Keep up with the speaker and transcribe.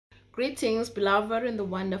Greetings, beloved, in the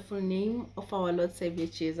wonderful name of our Lord Savior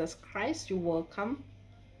Jesus Christ. You're welcome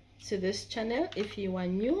to this channel. If you are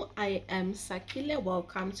new, I am Sakile.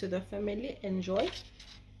 Welcome to the family. Enjoy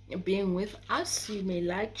being with us. You may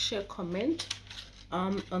like, share, comment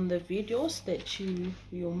on the videos that you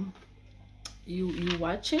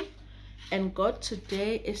watching. And God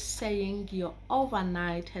today is saying your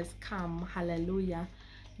overnight has come. Hallelujah.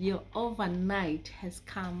 Your overnight has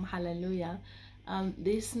come. Hallelujah.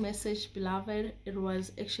 This message, beloved, it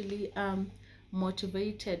was actually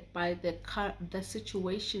motivated by the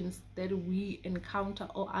situations that we encounter,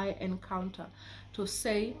 or I encounter, to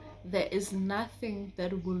say there is nothing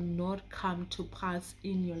that will not come to pass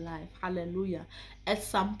in your life. Hallelujah. At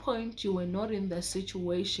some point you were not in the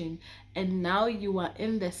situation, and now you are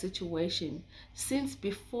in the situation. Since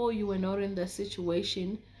before you were not in the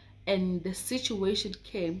situation and the situation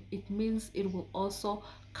came, it means it will also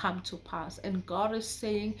come to pass. And God is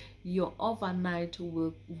saying your overnight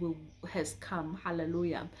has come.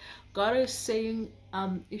 Hallelujah. God is saying,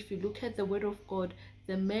 if you look at the word of God,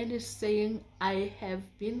 the man is saying, I have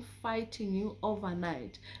been fighting you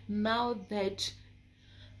overnight. Now that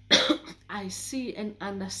I see and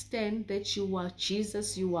understand that you are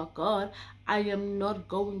Jesus, you are God, I am not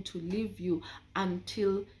going to leave you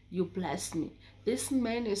until you bless me. This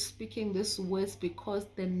man is speaking these words because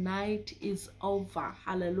the night is over.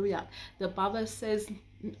 Hallelujah. The Bible says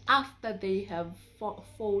after they have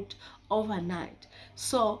fought overnight.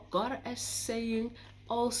 So God is saying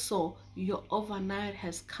also your overnight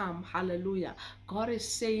has come. Hallelujah. God is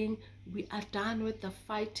saying we are done with the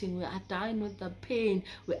fighting, we are done with the pain,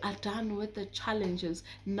 we are done with the challenges.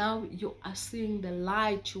 Now you are seeing the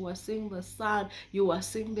light, you are seeing the sun, you are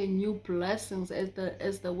seeing the new blessings.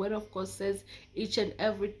 As the word of God says, each and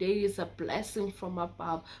every day is a blessing from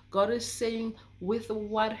above. God is saying, with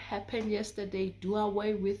what happened yesterday, do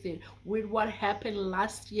away with it. With what happened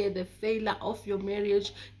last year, the failure of your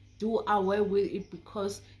marriage, do away with it,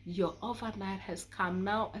 because your overnight has come.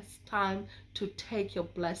 Now it's time to take your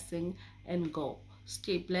blessing and go.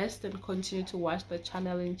 Stay blessed and continue to watch the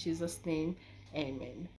channel in Jesus' name. Amen.